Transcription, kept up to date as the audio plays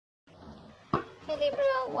Hey Libra,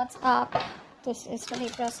 what's up? This is for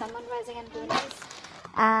Libra, Sun, Rising and Venus.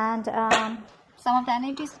 And some of the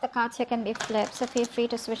energies of the cards here can be flipped, so feel free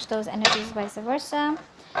to switch those energies vice versa.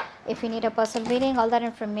 If you need a personal reading, all that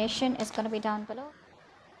information is going to be down below.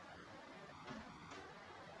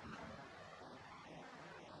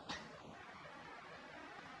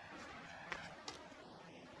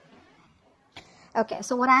 Okay,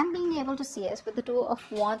 so what I'm being able to see is with the Two of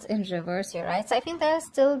Wands in reverse here, right? So I feel there's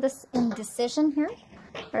still this indecision here,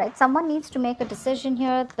 right? Someone needs to make a decision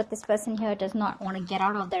here, but this person here does not want to get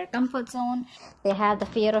out of their comfort zone. They have the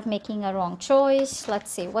fear of making a wrong choice.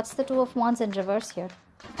 Let's see, what's the Two of Wands in reverse here?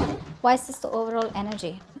 Why is this the overall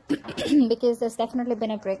energy? Because there's definitely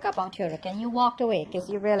been a breakup out here. Okay, you walked away because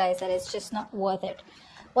you realize that it's just not worth it.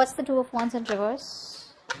 What's the Two of Wands in reverse?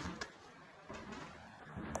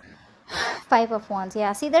 Five of Wands.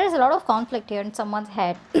 Yeah, see, there is a lot of conflict here in someone's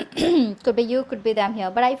head. Could be you, could be them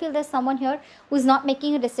here, but I feel there's someone here who's not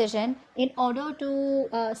making a decision in order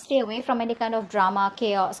to stay away from any kind of drama,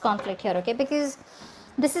 chaos, conflict here. Okay, because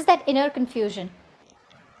this is that inner confusion.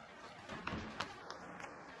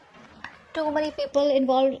 Too many people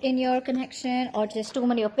involved in your connection, or just too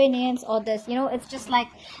many opinions, or this, you know, it's just like,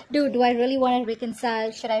 dude, do I really want to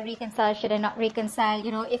reconcile? Should I reconcile? Should I not reconcile?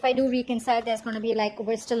 You know, if I do reconcile, there's going to be like,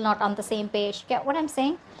 we're still not on the same page. Get what I'm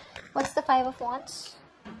saying? What's the Five of Wands?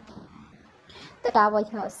 The Tower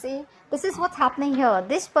here. See, this is what's happening here.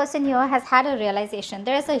 This person here has had a realization.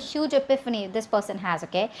 There is a huge epiphany this person has,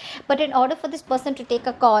 okay? But in order for this person to take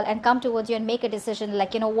a call and come towards you and make a decision,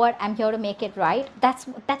 like, you know what, I'm here to make it right, that's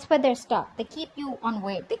where they're stuck. They keep you on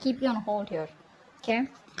wait. They keep you on hold here, okay?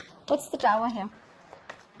 What's the Tower here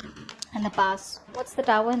in the past? What's the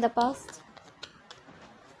Tower in the past?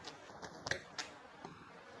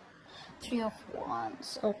 Three of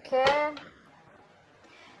Wands, okay?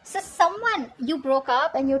 So someone, you broke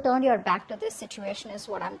up and you turned your back to this situation is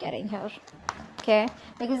what I'm getting here, okay?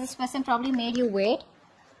 Because this person probably made you wait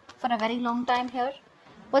for a very long time here.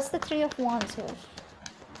 What's the Three of Wands here?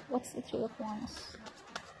 What's the Three of Wands?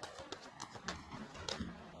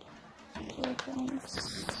 Three of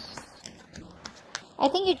Wands. I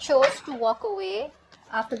think you chose to walk away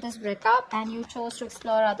after this breakup, and you chose to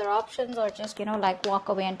explore other options, or just, you know, like walk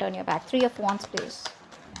away and turn your back. Three of Wands, please.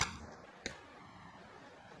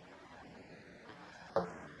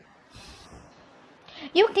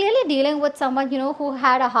 You're clearly dealing with someone, you know, who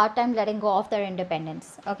had a hard time letting go of their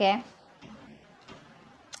independence, okay?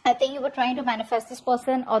 I think you were trying to manifest this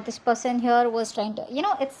person, or this person here was trying to, you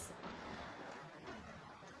know, it's...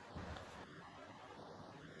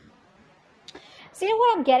 See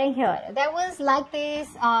what I'm getting here? There was like this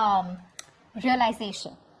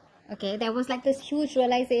realization, okay? There was like this huge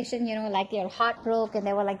realization, you know, like your heart broke and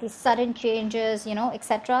there were like these sudden changes, you know,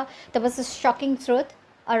 etc. There was this shocking truth,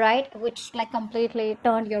 all right, which like completely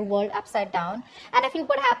turned your world upside down. And I feel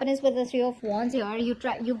what happened is with the Three of Wands here,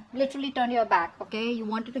 you literally turned your back, okay? You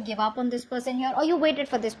wanted to give up on this person here, or you waited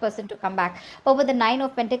for this person to come back. But with the Nine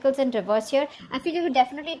of Pentacles in reverse here, I feel you were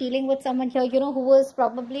definitely dealing with someone here, you know, who was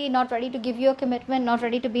probably not ready to give you a commitment, not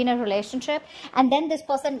ready to be in a relationship. And then this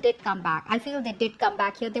person did come back. I feel they did come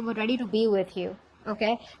back here. They were ready to be with you,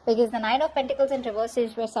 okay? Because the Nine of Pentacles in reverse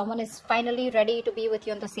is where someone is finally ready to be with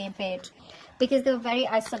you on the same page, because they were very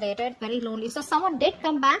isolated, very lonely. So someone did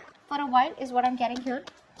come back for a while is what I'm getting here.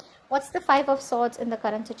 What's the Five of Swords in the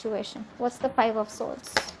current situation? What's the Five of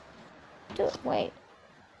Swords? Wait.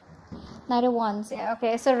 Knight of Wands. Yeah,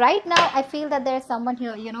 okay. So right now I feel that there's someone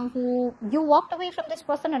here, you know, who you walked away from this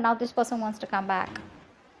person, and now this person wants to come back.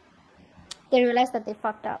 They realize that they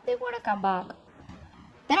fucked up. They want to come back.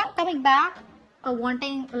 They're not coming back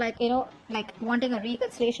wanting, like, you know, like wanting a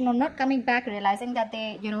reconciliation, or not coming back realizing that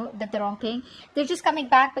they, you know, that the wrong thing. They're just coming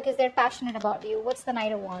back because they're passionate about you. What's the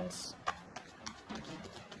Knight of Wands?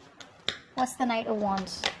 What's the Knight of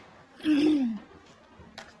Wands?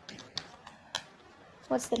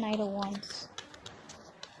 What's the Knight of Wands?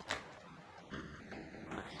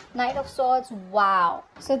 Knight of Swords. Wow.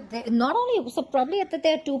 So not only, so probably that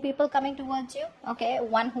there are two people coming towards you, okay?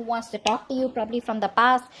 One who wants to talk to you probably from the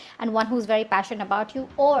past, and one who's very passionate about you,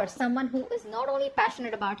 or someone who is not only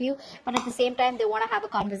passionate about you, but at the same time they want to have a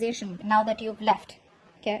conversation now that you've left,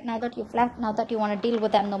 okay? Now that you've left, now that you want to deal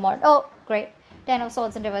with them no more. Oh, great. Ten of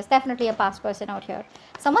Swords in reverse. Definitely a past person out here.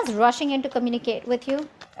 Someone's rushing in to communicate with you,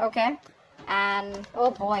 okay? And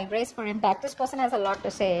oh boy, brace for impact. This person has a lot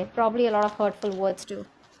to say, probably a lot of hurtful words too.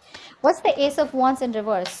 What's the Ace of Wands in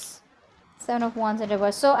reverse? Seven of Wands in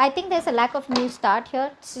reverse. So I think there's a lack of new start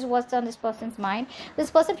here. This is what's on this person's mind. This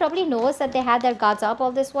person probably knows that they had their guards up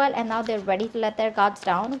all this while, and now they're ready to let their guards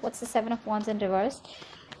down. What's the Seven of Wands in reverse?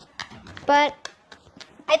 But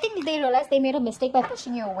I think think they realize they made a mistake by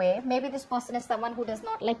pushing you away. Maybe this person is someone who does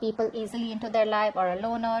not like people easily into their life, or a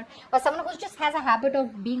loner, or someone who just has a habit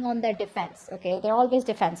of being on their defense. Okay, they're always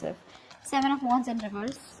defensive. 7 of Wands in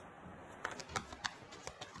reverse.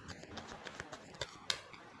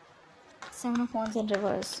 7 of Wands in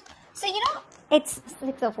reverse. So, you know, it's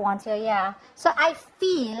 6 of Wands here, yeah. So I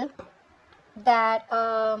feel that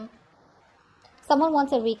someone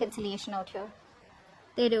wants a reconciliation out here.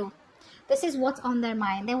 They do. This is what's on their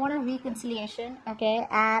mind. They want a reconciliation, okay?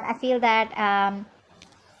 And I feel that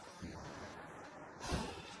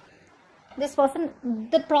this person,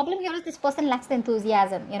 the problem here is this person lacks the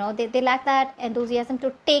enthusiasm, you know, they lack that enthusiasm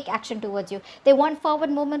to take action towards you. They want forward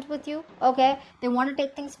movement with you, okay? They want to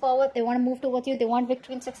take things forward, they want to move towards you, they want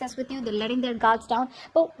victory and success with you, they're letting their guards down.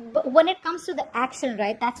 But when it comes to the action,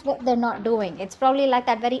 right, that's what they're not doing. It's probably like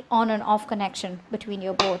that very on and off connection between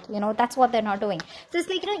you both, you know, that's what they're not doing. So it's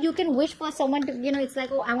like, you know, you can wish for someone to, you know, it's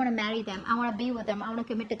like, oh, I want to marry them, I want to be with them, I want to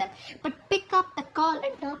commit to them. But pick up the call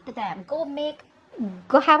and talk to them.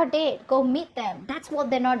 Go have a date, go meet them. That's what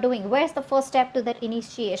they're not doing. Where's the first step to that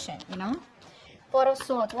initiation, you know? 4 of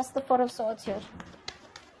Swords. What's the 4 of Swords here?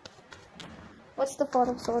 What's the 4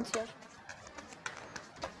 of Swords here?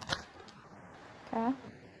 Okay.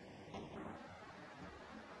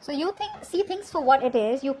 So you see things for what it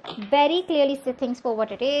is. You very clearly see things for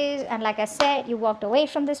what it is. And like I said, you walked away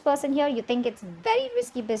from this person here. You think it's very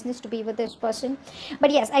risky business to be with this person.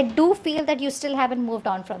 But yes, I do feel that you still haven't moved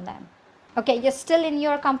on from them. Okay, you're still in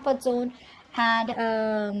your comfort zone,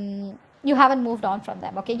 and you haven't moved on from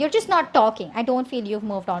them. Okay, you're just not talking. I don't feel you've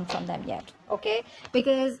moved on from them yet. Okay,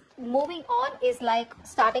 because moving on is like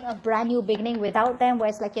starting a brand new beginning without them, where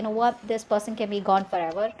it's like, you know what, this person can be gone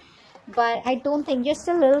forever. But I don't think, you're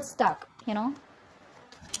still a little stuck, you know.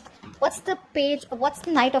 What's the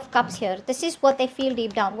Knight of Cups here? This is what they feel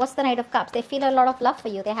deep down. What's the Knight of Cups? They feel a lot of love for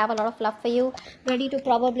you. They have a lot of love for you, ready to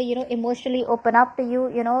probably, you know, emotionally open up to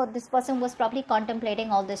you. You know, this person was probably contemplating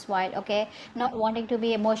all this while, okay? Not wanting to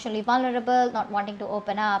be emotionally vulnerable, not wanting to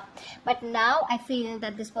open up. But now I feel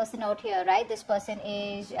that this person out here, right? This person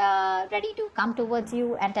is ready to come towards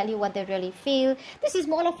you and tell you what they really feel. This is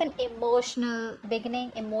more of an emotional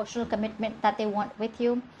beginning, emotional commitment that they want with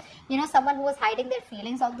you. You know, someone who was hiding their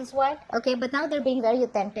feelings all this while, okay, but now they're being very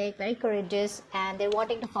authentic, very courageous, and they're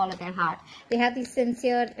wanting to follow their heart. They have these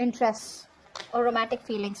sincere interests or romantic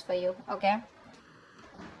feelings for you, okay?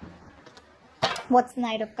 What's the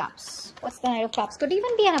Knight of Cups? What's the Knight of Cups? Could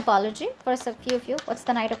even be an apology for a few of you. What's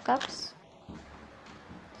the Knight of Cups?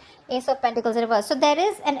 Ace of Pentacles in reverse. So there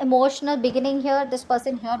is an emotional beginning here. This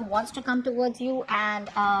person here wants to come towards you and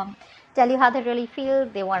tell you how they really feel.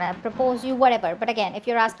 They want to propose you, whatever. But again, if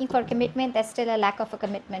you're asking for commitment, there's still a lack of a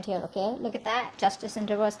commitment here, okay? Look at that. Justice in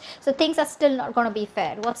reverse. So things are still not going to be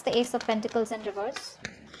fair. What's the Ace of Pentacles in reverse?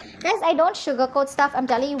 Guys, I don't sugarcoat stuff. I'm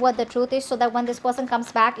telling you what the truth is, so that when this person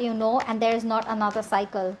comes back, you know, and there is not another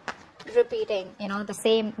cycle repeating, you know, the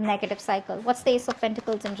same negative cycle. What's the Ace of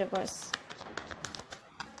Pentacles in reverse?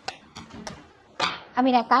 I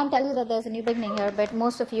mean, I can't tell you that there's a new beginning here, but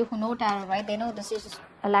most of you who know tarot, right, they know this is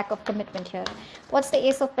a lack of commitment here. What's the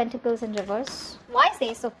Ace of Pentacles in reverse? Why is the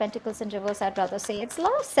Ace of Pentacles in reverse? I'd rather say it's a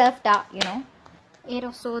lot of self-doubt, you know. 8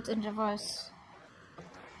 of Swords in reverse.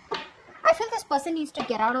 I feel this person needs to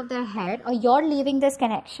get out of their head, or you're leaving this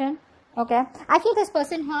connection, okay? I feel this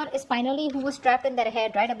person here is finally who was trapped in their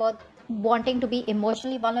head, right, about wanting to be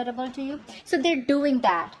emotionally vulnerable to you. So they're doing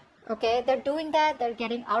that. Okay, they're doing that. They're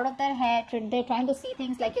getting out of their head. They're trying to see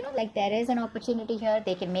things like, you know, like there is an opportunity here.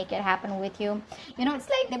 They can make it happen with you. You know, it's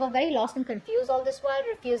like they were very lost and confused all this while,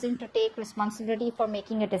 refusing to take responsibility for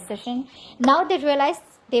making a decision. Now they realize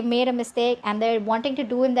they made a mistake, and they're wanting to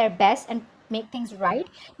do in their best and make things right.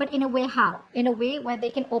 But in a way, how? In a way where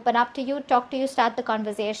they can open up to you, talk to you, start the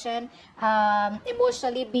conversation,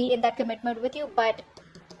 emotionally be in that commitment with you. But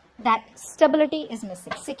that stability is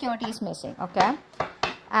missing. Security is missing, okay?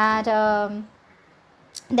 And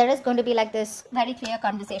there is going to be like this very clear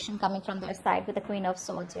conversation coming from their side with the Queen of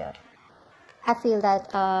Swords here. I feel that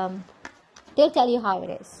they'll tell you how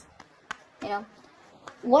it is, you know.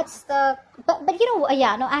 What's the but you know,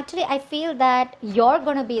 yeah, no, actually I feel that you're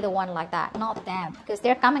going to be the one like that, not them, because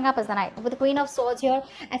they're coming up as the Knight. With the Queen of Swords here,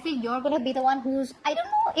 I feel you're going to be the one who's, I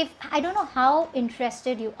don't know how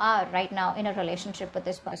interested you are right now in a relationship with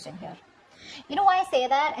this person here. You know why I say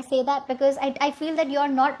that? I say that because I feel that you're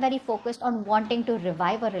not very focused on wanting to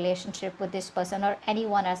revive a relationship with this person or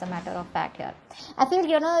anyone, as a matter of fact here. I feel,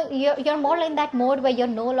 you know, you're more in that mode where you're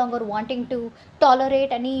no longer wanting to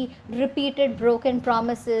tolerate any repeated broken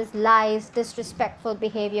promises, lies, disrespectful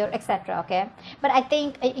behavior, etc. Okay? But I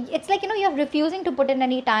think it's like, you know, you're refusing to put in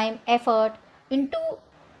any time, effort into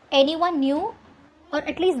anyone new, or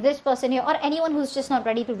at least this person here, or anyone who's just not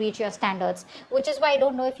ready to reach your standards, which is why I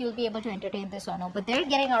don't know if you'll be able to entertain this or not, but they're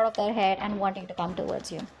getting out of their head and wanting to come towards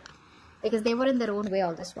you, because they were in their own way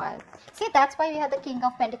all this while. See, that's why we have the King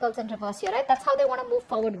of Pentacles in reverse here, right? That's how they want to move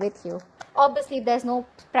forward with you. Obviously, if there's no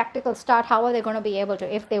practical start, how are they going to be able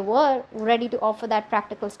to? If they were ready to offer that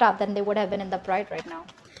practical start, then they would have been in the pride right now.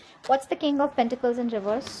 What's the King of Pentacles in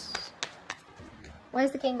reverse? Why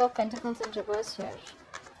is the King of Pentacles in reverse here?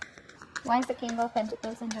 Why is the King of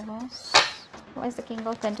Pentacles in reverse? Why is the King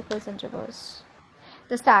of Pentacles in reverse?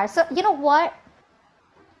 The Star. So, you know what?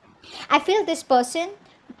 I feel this person,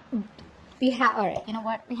 we have, alright, you know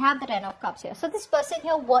what? We have the Ten of Cups here. So, this person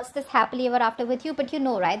here wants this happily ever after with you, but you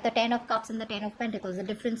know, right? The Ten of Cups and the Ten of Pentacles, the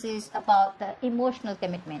difference is about the emotional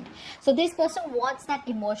commitment. So, this person wants that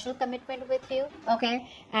emotional commitment with you, okay?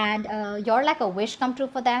 And you're like a wish come true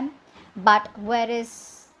for them, but where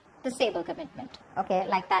is the stable commitment, okay,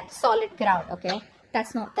 like that solid ground, okay,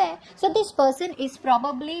 that's not there. So this person is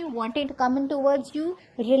probably wanting to come in towards you,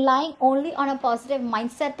 relying only on a positive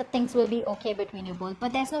mindset that things will be okay between you both,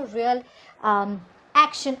 but there's no real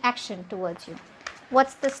action towards you.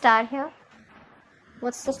 What's the Star here?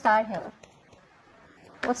 What's the Star here?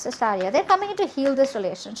 What's the Star here? They're coming in to heal this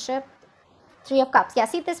relationship. Three of Cups. Yeah,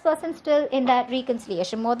 see, this person's still in that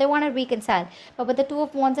reconciliation mode. They want to reconcile. But with the Two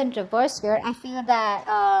of Wands in reverse here, I feel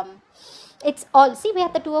that it's all... See, we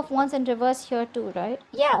have the Two of Wands in reverse here too, right?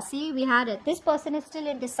 Yeah, see, we had it. This person is still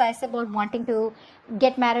indecisive about wanting to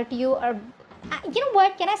get married to you. Or, you know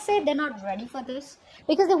what? Can I say they're not ready for this?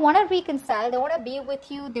 Because they want to reconcile. They want to be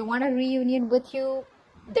with you. They want a reunion with you.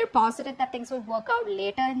 They're positive that things will work out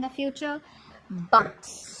later in the future.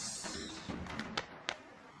 But...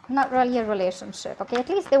 not really a relationship, okay? At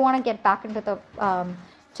least they want to get back into the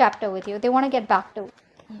chapter with you. They want to get back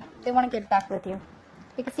with you,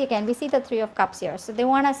 because see, again, we see the Three of Cups here. So they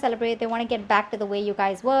want to celebrate. They want to get back to the way you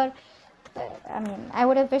guys were. But, I mean, I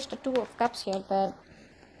would have wished a Two of Cups here, but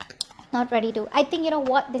not ready to. I think, you know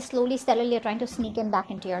what, they slowly, steadily are trying to sneak in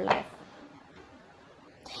back into your life.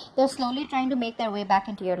 They're slowly trying to make their way back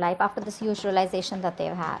into your life after this huge realization that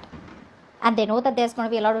they've had. And they know that there's going to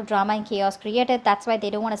be a lot of drama and chaos created. That's why they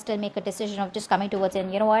don't want to still make a decision of just coming towards it.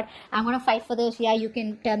 And you know what? I'm going to fight for this. Yeah, you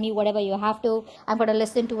can tell me whatever you have to. I'm going to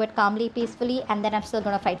listen to it calmly, peacefully. And then I'm still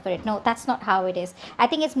going to fight for it. No, that's not how it is. I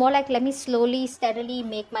think it's more like, let me slowly, steadily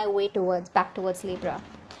make my way back towards Libra.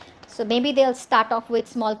 So maybe they'll start off with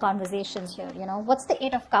small conversations here, you know. What's the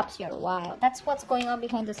Eight of Cups here? Wow. That's what's going on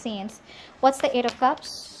behind the scenes. What's the Eight of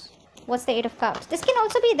Cups? What's the Eight of Cups? This can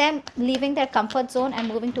also be them leaving their comfort zone and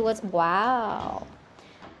moving towards... Wow.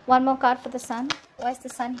 One more card for the Sun. Why is the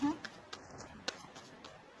Sun here?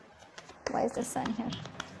 Why is the Sun here?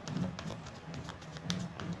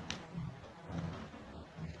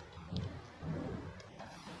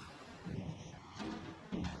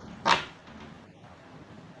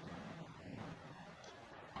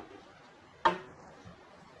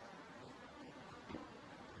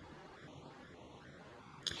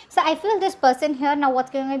 So I feel this person here, now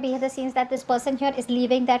what's going to be behind the scenes, that this person here is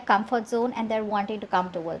leaving their comfort zone and they're wanting to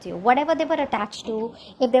come towards you. Whatever they were attached to,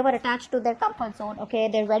 if they were attached to their comfort zone, okay,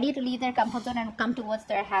 they're ready to leave their comfort zone and come towards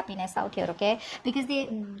their happiness out here, okay? Because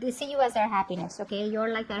they see you as their happiness, okay? You're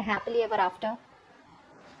like their happily ever after.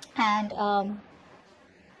 And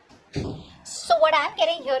so what I'm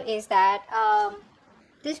getting here is that...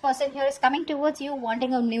 this person here is coming towards you,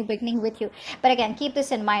 wanting a new beginning with you. But again, keep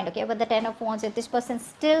this in mind, okay? With the Ten of Wands, if this person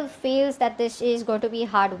still feels that this is going to be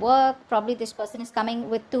hard work, probably this person is coming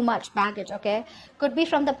with too much baggage, okay? Could be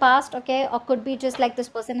from the past, okay? Or could be just like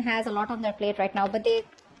this person has a lot on their plate right now, but they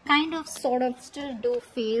kind of, sort of still do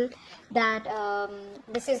feel that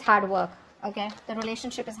this is hard work, okay? The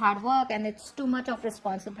relationship is hard work and it's too much of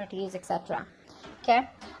responsibilities, etc. Okay?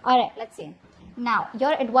 Alright, let's see. Now,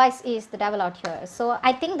 your advice is the Devil out here. So,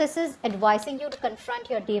 I think this is advising you to confront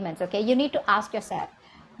your demons, okay? You need to ask yourself,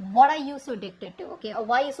 what are you so addicted to, okay? Or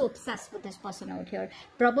why are you so obsessed with this person out here?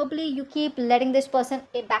 Probably you keep letting this person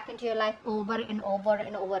back into your life over and over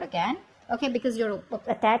and over again, okay? Because you're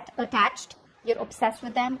attached, you're obsessed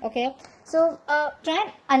with them, okay? So, try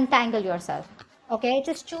and untangle yourself, okay?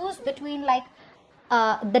 Just choose between like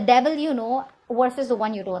the devil you know versus the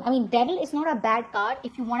one you don't. I mean, devil is not a bad card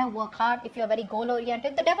if you want to work hard, if you're very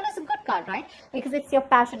goal-oriented. The devil is a good card, right? Because it's your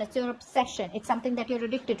passion, it's your obsession, it's something that you're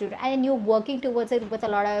addicted to, and you're working towards it with a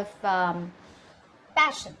lot of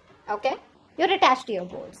passion, okay? You're attached to your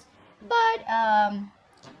goals. But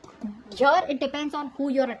here, it depends on who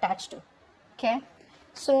you're attached to, okay?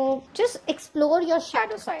 So, just explore your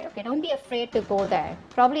shadow side, okay? Don't be afraid to go there.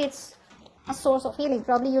 Probably it's a source of healing.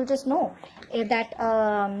 Probably you'll just know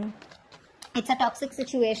that... It's a toxic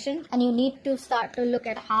situation, and you need to start to look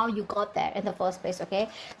at how you got there in the first place. Okay,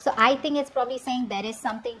 so I think it's probably saying there is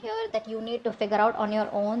something here that you need to figure out on your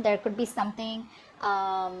own. There could be something,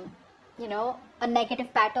 you know, a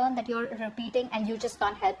negative pattern that you're repeating and you just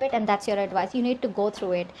can't help it, and that's your advice. You need to go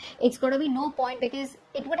through it. It's going to be no point, because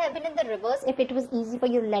it would have been in the reverse if it was easy for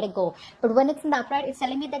you to let it go. But when it's in the upright, it's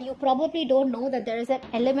telling me that you probably don't know that there is an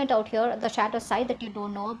element out here, the shadow side, that you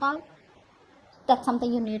don't know about. That's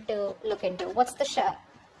something you need to look into. What's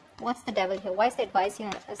the devil here? Why is the advice here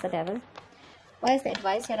as the devil? Why is the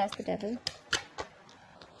advice here as the devil?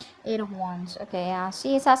 8 of Wands. Okay, yeah.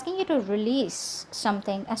 See, it's asking you to release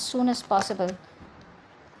something as soon as possible.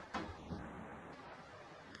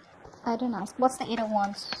 I don't ask. What's the 8 of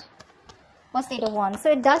Wands? What's the 8 of Wands?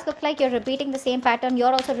 So it does look like you're repeating the same pattern.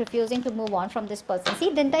 You're also refusing to move on from this person. See,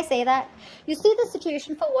 didn't I say that? You see the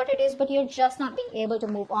situation for what it is, but you're just not being able to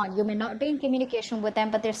move on. You may not be in communication with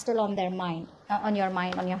them, but they're still on their mind, on your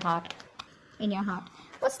mind, on your heart, in your heart.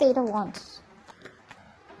 What's the 8 of Wands?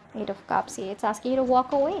 8 of Cups. See, it's asking you to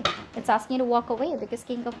walk away. It's asking you to walk away, because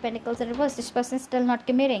King of Pentacles in reverse. This person is still not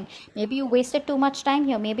committing. Maybe you wasted too much time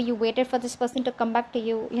here. Maybe you waited for this person to come back to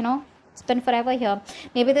you, you know. It's been forever here.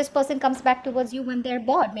 Maybe this person comes back towards you when they're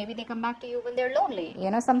bored. Maybe they come back to you when they're lonely,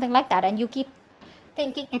 you know, something like that. And you keep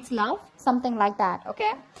thinking it's love, something like that.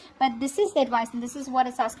 Okay, but this is the advice, and this is what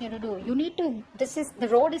it's asking you to do. You need to, the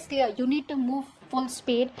road is clear. You need to move full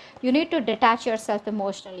speed. You need to detach yourself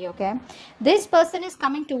emotionally. Okay, this person is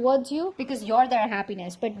coming towards you because you're their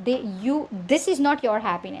happiness, but this is not your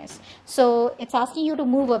happiness. So it's asking you to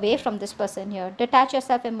move away from this person here. Detach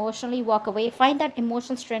yourself emotionally, walk away, find that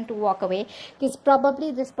emotional strength to walk away, because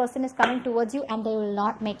probably this person is coming towards you and they will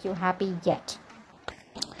not make you happy yet.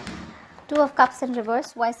 2 of Cups in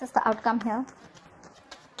reverse. Why is this the outcome here?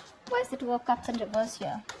 Why is the 2 of Cups in reverse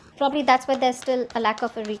here? Probably that's why there's still a lack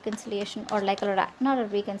of a reconciliation, or like not a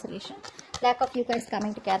reconciliation, lack of you guys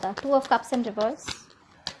coming together. 2 of Cups in reverse.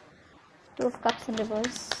 2 of Cups in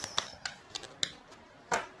reverse.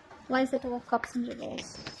 Why is the 2 of Cups in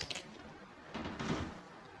reverse?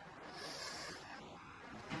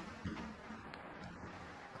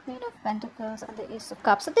 Queen of Pentacles and the Ace of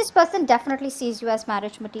Cups. So this person definitely sees you as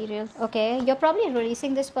marriage material. Okay, you're probably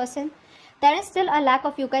releasing this person. There is still a lack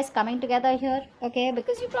of you guys coming together here. Okay,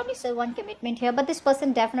 because you probably still want commitment here, but this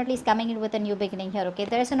person definitely is coming in with a new beginning here. Okay,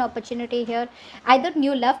 there is an opportunity here, either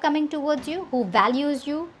new love coming towards you, who values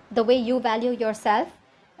you the way you value yourself.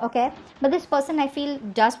 Okay, but this person, I feel,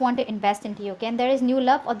 does want to invest into you. Okay, and there is new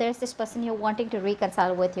love, or there's this person you're wanting to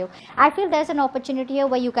reconcile with you. I feel there's an opportunity here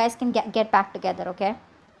where you guys can get back together. Okay,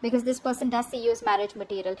 because this person does see you as marriage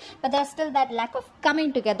material, but there's still that lack of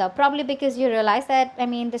coming together, probably because you realize that, I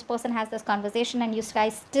mean, this person has this conversation and you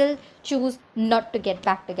guys still choose not to get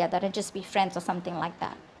back together and just be friends or something like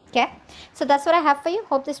that. Okay, so that's what I have for you.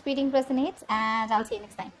 Hope this reading resonates, and I'll see you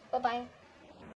next time. Bye bye.